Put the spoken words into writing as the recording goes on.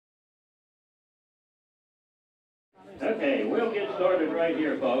Okay, we'll get started right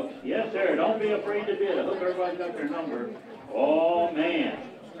here, folks. Yes, sir. Don't be afraid to bid. I hope everybody's got their number. Oh, man.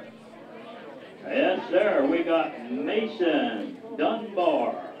 Yes, sir. We got Mason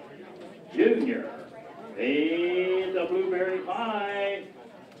Dunbar Jr. He's a blueberry pie.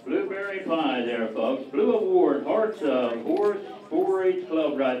 Blueberry pie there, folks. Blue Award, Hearts of Horse 4-H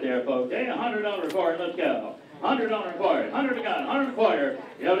Club right there, folks. Hey, $100 for it. Let's go. $100 for it. 100 to got 100 quarter.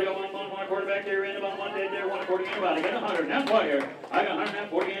 You have to go one quarterback there, in about one dead there, 140 anybody. Get 100. Now quarter. I got 140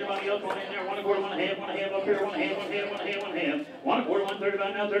 anybody else, one in there, one quarter, one half up here, one half. One quarter,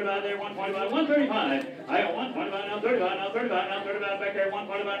 135 now, 35 there, 125, 135. I got 125 now, 35 back there,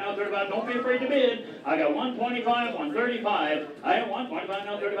 125 now, 35. Don't be afraid to bid. I got 125, 135. I got 125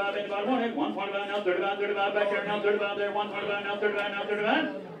 now, 35 anybody wanted. 125 now, 35 back there, now 35 there, 125 now,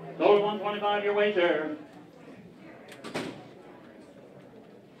 35. Total 125 your way, sir.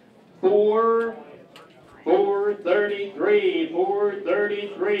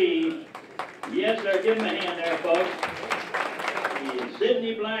 433. Yes, sir. Give him a hand there, folks.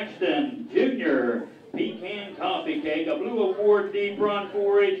 Sidney Blackston, Jr. Pecan Coffee Cake, a Blue Award Deep Run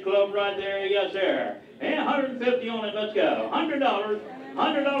 4-H Club right there. Yes, sir. And 150 on it. Let's go. $100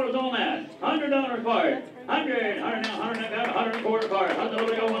 on that. $100 for it. 100 now, 100 quarter for it.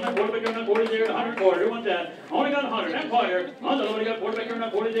 100 got 1 quarter baker, 40 there, 100 quarter. What's that? Only got 100. That quarter. 100 got quarter baker,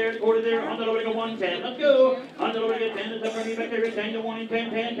 40 there, 100 got 110. Let's go. 100 got 10. It's up for me back there. 10 to 1 in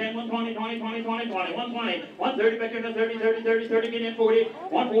 10, 120, 120, 130 back there, 30, get in 40,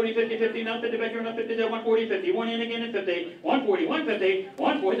 140, 50, now 50 back there, 50 there, 140, 50, 1 in again and 50, 140, 150,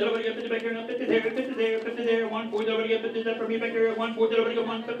 140, get 50 back there, 50 there, 50 there, 140, get 50 there for me back there, 140, get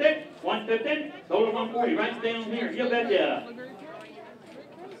 150, total 140. Right down here, you betcha.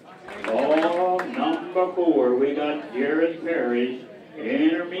 Oh, number 4, we got Jared Perry's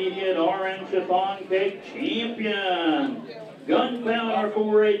Intermediate Orange Chiffon Cake Champion. Gunpowder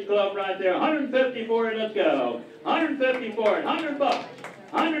 4-H Club right there. 150 for it, let's go. 150 for it, $100.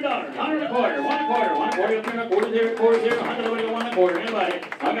 $100, 100 a quarter, 1 quarter, 1 quarter, 1 quarter, 100, 1 quarter, anybody?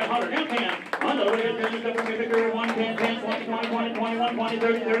 I got 100, now 10. 100, 10, 1, 10, 10, 20, 21, 20,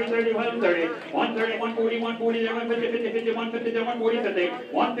 30, 30, 130, 140, 140, there, 150, 50, 150, there, 140,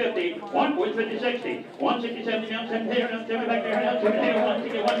 50, 150, 140, 50, 60, 160, 70, now 70 here, now 70 back there, now 70 here,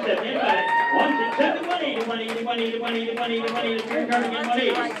 160, 170, anybody? 160, 180, 180, 200,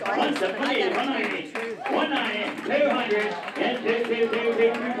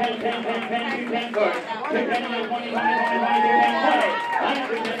 and 10 cards. 10 cards. 20, 20, 20, 20,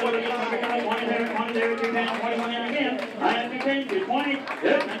 20, 20 there, 21 again. I have 210, 220. Yep,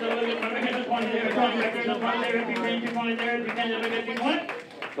 that's a little bit, 20 there, 20 back there, 20 there, 210, 220 there, 210, 220.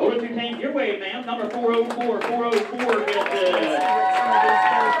 Go to 210 your way, ma'am. Number 404, 404 gets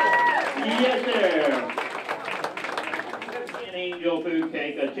yes, sir. Angel Food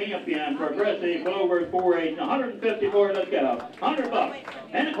Cake, a champion, progressive, Clover 4-H, 150 for it, let's go. $100.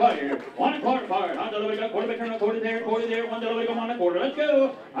 And a quarter, 1 quarter part. $100, got quarter back, 40 there, 1 got 1 quarter. Let's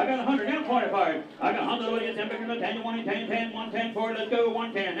go. I got 100 now, quarter part. I got 100, 10 back, 10 to 1, 10, 10, 110 for it. Let's go.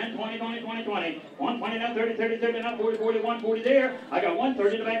 110, and 20, 20, 20, 20. 120 now, 30, 30, 30 now, 40, 40, 140 there. I got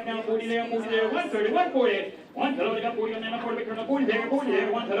 130 in the back now, 40 there, 130, 140. 1 till I got 40 on that, 40 back, 40 there, 40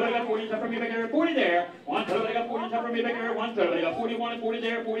 there. 1 till I got 40 from me back there, 40 there. 1 till I got 40 from me back there, 1 till I got 41, 40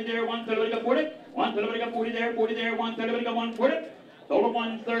 there, 40 there. 1 till I got 40. 1 till I got 40 there, 40 there. 1 till I got 140. Total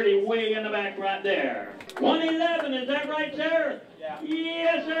 130 way in the back right there. 111, is that right, sir? Yeah.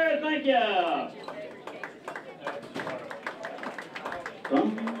 Yes, sir, thank you.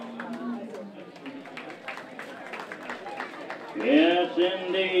 Yes,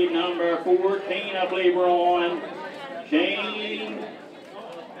 indeed, number 14, I believe we're on. Shane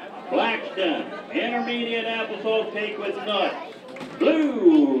Blackston, Intermediate Applesauce Cake with Nuts.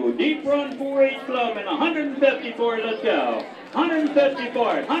 Blue, Deep Run 4-H Club, and 150 for it, let's go. 150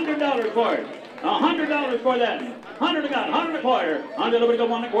 for it, $100 for it, $100 for that. 100 got 100 a quarter. 100 over to go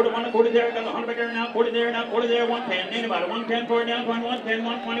 1 quarter, 1 quarter there, got 100 back there now, 40 there, now 40 there, 110. Anybody, 110 for it now, 110,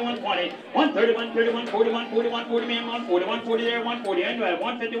 120, 120, 130, 130, 140, 140, 140, man, 140, 140 there, 140. Anyway,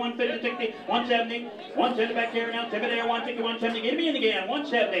 150, 150, 60, 170, 170 back here now, 70 there, 160, 170. Get me in again,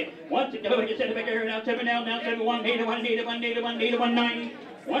 170, 160, get 70 back here now, 70 now, 70, 180, 180, 180, 180, 190.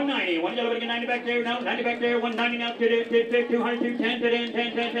 190, 1 90 back there now, 90 back there, 190 now, 200, 210,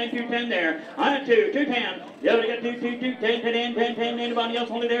 210 there. I had 210. The other got 10. Anybody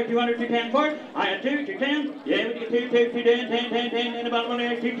else only there? 200, 210 for it. I had 210. Yeah, we get 10. Anybody on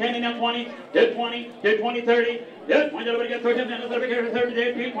there? 210 and now 20, 220, 30. Yep, 1 got 30, now 30 there,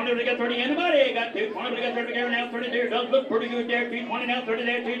 220, got 30. Anybody got 220, got 30 there now, 30 there. Does look pretty good there. 220 now, 30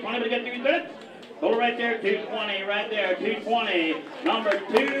 there, 220, got 230. Hold it right there, 220, right there, 220. Number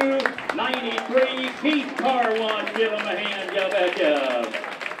 293, Keith Carwon. Give him a hand, you betcha.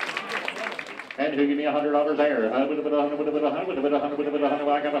 And who give me $100 there? I got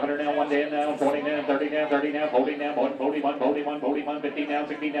 100 now, 1 10 now, 20 now, 30 now, 30 now, 40 now, 40, 50 now,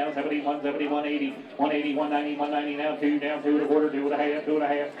 60 now, 70, 170, 180, 180, 190, 190 now, 2 now, 2 and a quarter, 2 and a half, 2 and a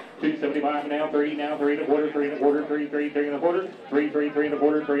half, 275 now, 3 now, 3 and a quarter, 3 and a quarter, 3 and a quarter, 3 and a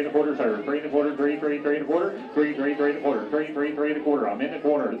quarter, 3 and a quarter, sir, 3 and a quarter, 3 and a quarter, 3 and a quarter, 3 and a quarter, I'm in the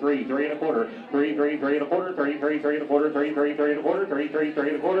corner, 3 and a quarter, 3 and a quarter, 3 and a quarter, 3 and a quarter, 3 and a quarter, 3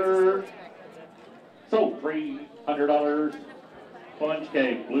 and a quarter. So, $300 sponge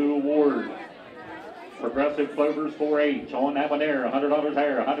cake, Blue Award. Progressive Clovers 4H on that one there, $100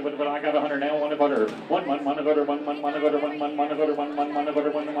 there, 100, but I got 100 now, 1 quarter, 1 quarter, 1 quarter, 1 quarter, 1 quarter, 1 quarter, 1 quarter, 1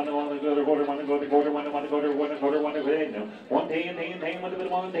 quarter, 1 quarter, 1 quarter, 1 quarter, 1 quarter, 1 quarter, 1 quarter, 1 quarter, 1 quarter, 1 quarter, 1 10, 10, 10, with a bit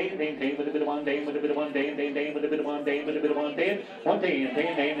of 1, 10, 10, 10, with a bit of 1, 10, with a bit of 1, 10, 10, 10, with a bit of 1, 10, with a bit of 1, 10, 1 10,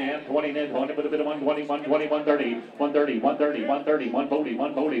 10, 10, 10, 20, 20, with a bit of 1, 20, 1, 20, 130, 130, 130, 130, 140,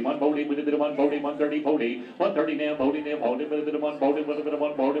 140, 140, with a bit of 140, 130, 40, 130 now, 40 now, 40, with a bit of 140, with a bit of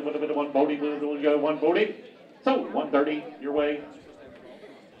 140, with a bit of 140, we'll go 140. So, 130, your way.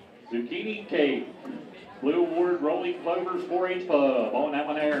 Zucchini cake. Blue Award Rolling Clovers 4H Pub. On that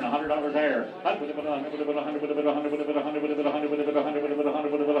one there, and $100 there.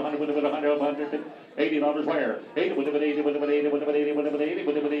 $80 where? $80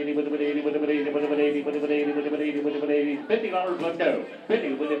 $50, let's go. 50,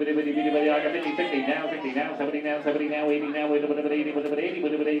 I got 50, 60, now 60, now 70, now 70, now 80, now 80,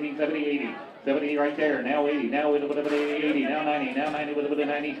 80, 70, 80. 70 right there, now 80, now 80, now 90, now 90,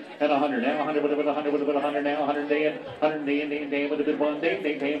 90, and 100, now 100, 100 now, 100 day, 100 day, with a bit of 1 day,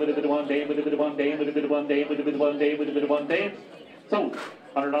 with a bit of 1 day, with a bit of 1 day, with a bit of 1 day, with a bit of 1 day, with a bit of 1 day. So,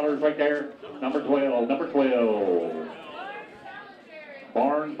 $100 right there, number 12, number 12.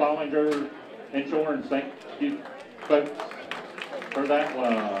 Barnes Bollinger Insurance, thank you folks for that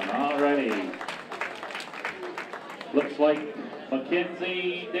one. Alrighty. Looks like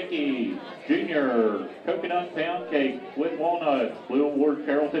Mackenzie Dickey Jr. Coconut Pound Cake with Walnuts. Blue Award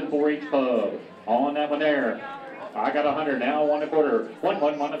Carrollton 4H Pub. On that one there. I got 100 now, 1 quarter. 1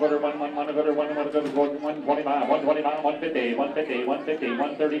 quarter, 1 quarter, 1 quarter, 125, 125, 150, 150, 150,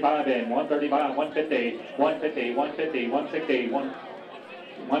 135 in, 135, 150, 150, 150, 160,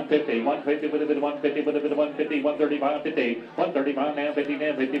 150, 150 with a bit of 150, with a bit of 150, 135, 50, 135 now, 50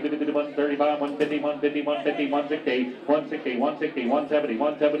 now, 50 with a bit of 135, 150, 150, 150, 160, 160, 160, 170,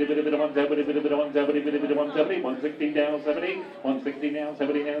 170 with a bit of 170, with a bit of 170, with a bit of 170, 160 down, 70, 160 now,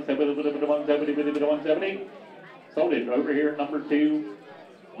 70 now, 70 with a bit of 170, with a bit of 170. Sold it over here, number 2,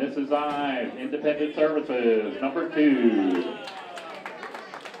 Mrs. I, Independent Services, number 2.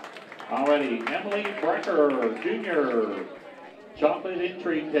 Alrighty, Emily Brecker Jr. Chocolate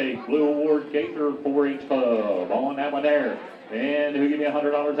Intrigue Cake, Blue Award Gator 4H Pub. On that one there. And who give me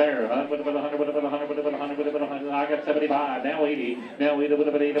 $100 there? 100, I got 75, now 80, now 80,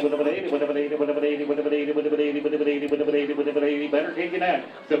 better can't get that.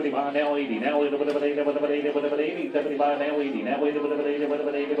 75, now 80, now 80, 75, now 80, now 80,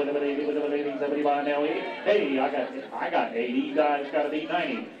 75, now 80. Hey, I got 80, you guys got to be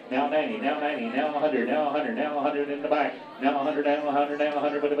 90. Now 90, now 90, now 100, now 100, now 100 in the back. Now 100, now 100, now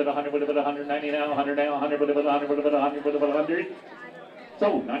 100, with a bit of 100, with a bit of 190, now 100, now 100, with a bit of 100, with a bit of 100, with a bit of 100.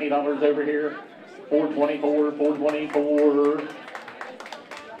 So, $90 over here, 424, 424.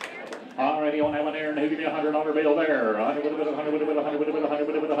 Already on that one there, and who give me $100 bill there? 100 with a bit of 100 with a bit of 100 with a bit of 100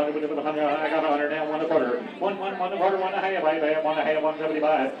 with a bit of 100 with a bit of 100. I got 100 now, 1 quarter. 1 quarter, 1 half, 1 half,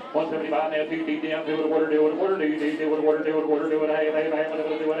 175. 175 now, 2 feet down, 2 with a quarter, 2 with a quarter, 2 with a quarter, 2 with a quarter, 2 with a half,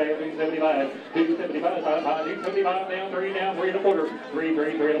 275. 275, 275 down, 3 down, 3 and a quarter, 3 and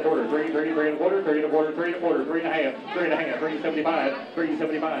a quarter, 3 and a quarter, 3 and a quarter, 3 and a quarter, 3 and a half, 375,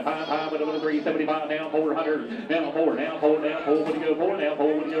 375, 5 with a 375 now, 400, now 4, now 4, now 4, what do you go for, now 4,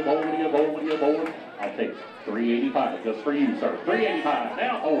 what do you go for, what do you go for? I'll take 385 just for you, sir. 385.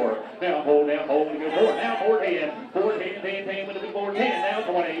 Now 4. Now 4. Now 4. What do you go for? Now 410. 410. 10 with a bit more 10. Now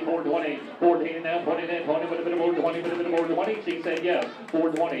 20. 420. 410. Now 20. Now 20 with a bit more 20. With a bit more 20. She said yes.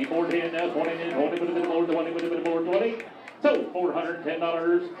 420. 410. Now 20. Now 20 with a bit more 20. With a bit more 20. So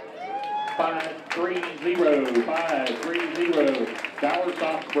 $410. 530. 530. Dower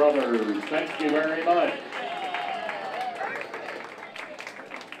Soft Brothers. Thank you very much.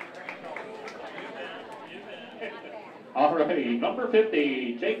 Alrighty, number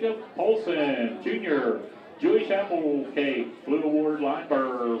 50, Jacob Polson, Jr., Jewish Apple Cake, Blue Award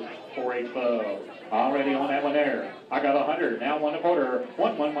Lineberg, 4H Pub. Already on that one there. I got 100. Now 1 1/4.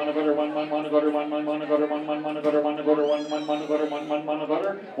 1 1 1 1/4. 1 1 1 1/4. 1 1 1 1/4. 1 1 1 1/4. 1 1 1 1/4. 1 1 1 1/4. 1 1 1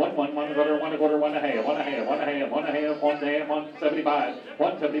 1/4. 1 1 1 1/4. 1 1/4. 1 1/2. 1 1/2. 1 1/2. 1 1/2. 1 1/2. 175.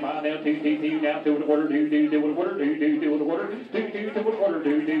 175. Now 2 2 2. Now 2 1/4. 2 2 2 1/4. 2 2 2 1/4. 2 2 2 1/4.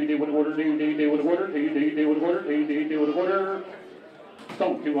 2 2 2 1/4. 2 2 2 1/4. 2 2 2 1/4. 2 2 2 1/4.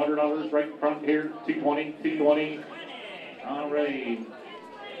 So $200 right in front here. 220. 220. All right.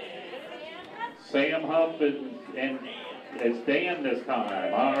 Sam Huff and it's Dan this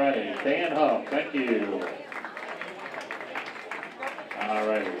time. All righty. Dan Huff. Thank you. All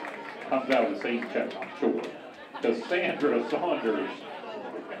righty. Comes out of the same check, I'm sure. Cassandra Saunders.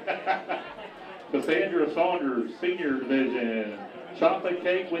 Cassandra Saunders, Senior Division. Chocolate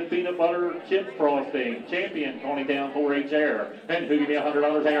cake with peanut butter chip frosting. Champion, 20 down, 4H air. And who give me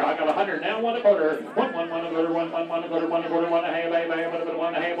 $100 air? I got 100. Now 1 1/4. 1 1 1 1/4. 1 1 1 1/4. 1 1/4. 1 1/2.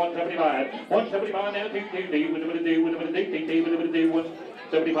 1 1/2. 175. 175 now. 2 2 2. What do we do? What do we do? What do we do?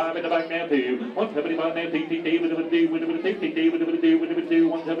 175 in the back now. 2. 175 now. 2 2 2. What do we do? What do we do? 2 2 2. What do we do? What do we do?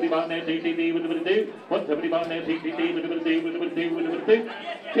 175 now. 2 2 2. What do we do? 175 now. 2 2 2. What do we do? What do we do? What do we do?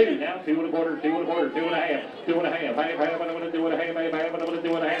 2 now. 2 1/4. 2 1/4. 2 1/2. 2 1/2. Half. What do we do? What do we do? What do we do?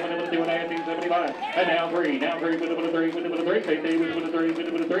 275. And now 3. Now 3. What do we do? 3. What do we do? 3. 3. What do we do? 3. What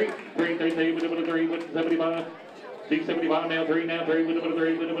do we do? 3. 3. 3. 3. What do we do? 3. 75. 275 now. 3. Now 3. What do we do?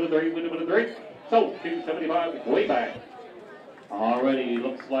 3. What do we do? 3. What do we do? 3. So 275 way back. Already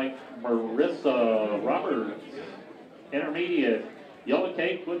looks like Marissa Roberts, intermediate. Yellow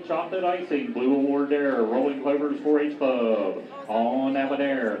cake with chocolate icing, blue award there. Rolling Clovers 4H Club on that one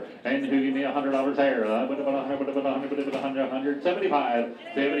there. And who give me $100 there? 175,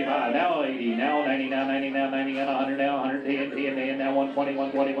 75. Now 80, now 90, now 90, now 90, now 100, now 110, 10, now 120,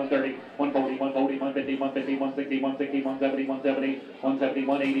 120, 130, 140, 140, 150, 150, 160, 160, 170, 170, 170,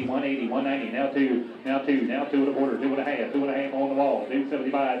 180, 180, 190. Now 2, now 2, now 2 1/4, 2 1/2, 2 1/2 on the wall.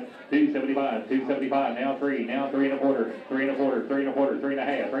 275, 275, 275. Now 3, now 3 1/4, 3 1/4, 3 1/4, 3 1/2, 3 1/2,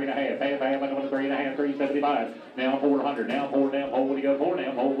 half, 3 1/2, 375. Now 400, now 4, now 4, would you go 4,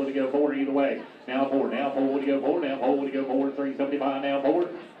 now 4, would you go 4 either way. Now 4, now 4, would you go 4, now 4, would you go 4, 375, now 4,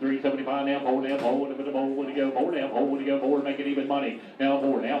 375, now 4, now 4, would you go 4, now 4, would you go 4, make it even money. Now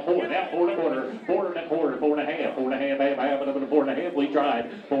 4, now 4, now 4 1/4, 4 1/4, 4 1/2, 4 1/2, half, 4 1/2, we tried.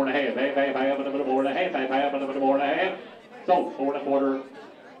 4 1/2, half, 4 1/2, 4 1/2. So 4 1/4,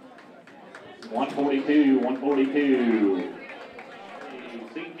 142, 142.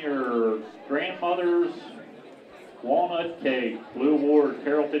 Senior grandmother's walnut cake, blue award,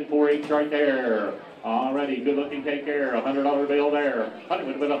 Carrollton 4H right there. Alrighty, good looking cake there, $100 bill there.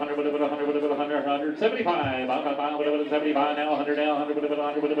 100, 100, 100, 100, 175. 75, now 100, now 100,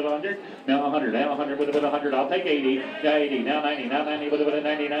 100, 100, now 100, now 100, 100. I'll take 80, now 80, now 90, now 90,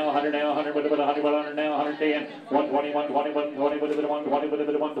 90, now 100, now 100, 100, 100, now 110, 120, 120, 120, 120, 120,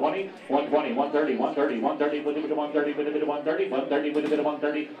 120, 130, 130, 130, 130, 130,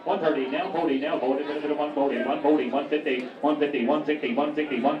 130, 130, now 40, now 40, 140, 140, 150, 150,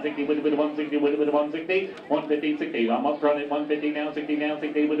 160, 160, 160, 160, 150, 60. I'm up front at 150 now, 60 now,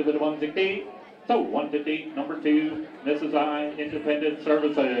 60 with a bit of 160. So 150, number 2, Mrs. I, Independent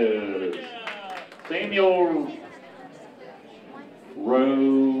Services. Samuel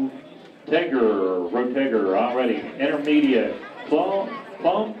Roteger, already. Intermediate. Plum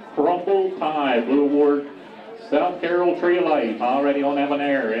Crumble Pie, Blue Award. South Carroll Tree of Life, already on that one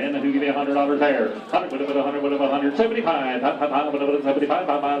there. And who give me $100 there? 100,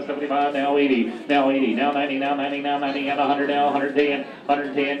 175, 75, now 80, now 80, now 90, now 90, now 90, and 100, now 110,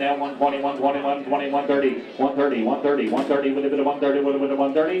 110, now 120, 120, 120, 130, 130, 130, 130, with a bit of 130, with a bit of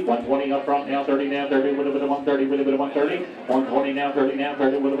 130, 120 up front, now 30, now 30, with a bit of 130, with a bit of 130, 120, now 30, now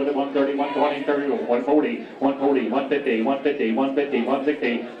 30, with a bit of 130, 120, 30, 140, 140, 150, 150, 150,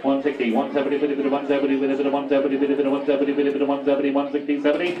 160, 160, 170, with a bit of 170, with a bit of 170, 170, 160,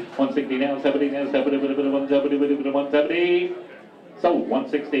 70, 160 now, 70 now, 70, 170. So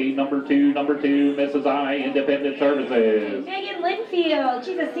 160, number 2, Mrs. I, Independent Services. Megan Linfield,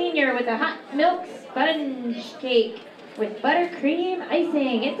 she's a senior with a hot milk sponge cake with buttercream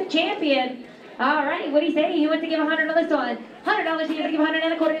icing. It's a champion. All right, what do you say? He wants to give $100 on this one. $100, he's going to give 100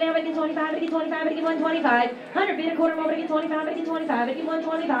 and a quarter, now, but get 25, but get 25, but get 125. 100 bid a quarter more, but get 25, but get 25, but get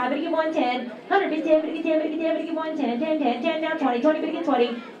 125, but get 110. 100 bid 10, but get 10, but get 10, but get 110. 10, 10, 10, now 20, 20, but get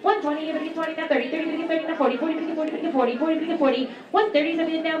 20. 120, but get 20, now 30, 30, but get 30, now 40, 40, but get 40, but get 40, 40, but get 40. 130 is a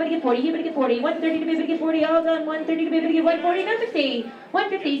bid now, but get 40, here, but get 40. 130 to bid, but get 40, all done. 130 to bid, but get 140, now 60.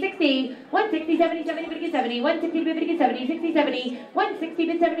 150, 60. 160, 70, 70, but get 70. 160 bid, but get 70, 60, 70. 160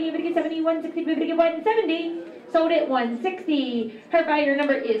 bid 70, but get 70. 160 bid, but get 170. sold at $160. Her buyer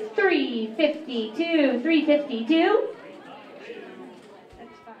number is 352. 352.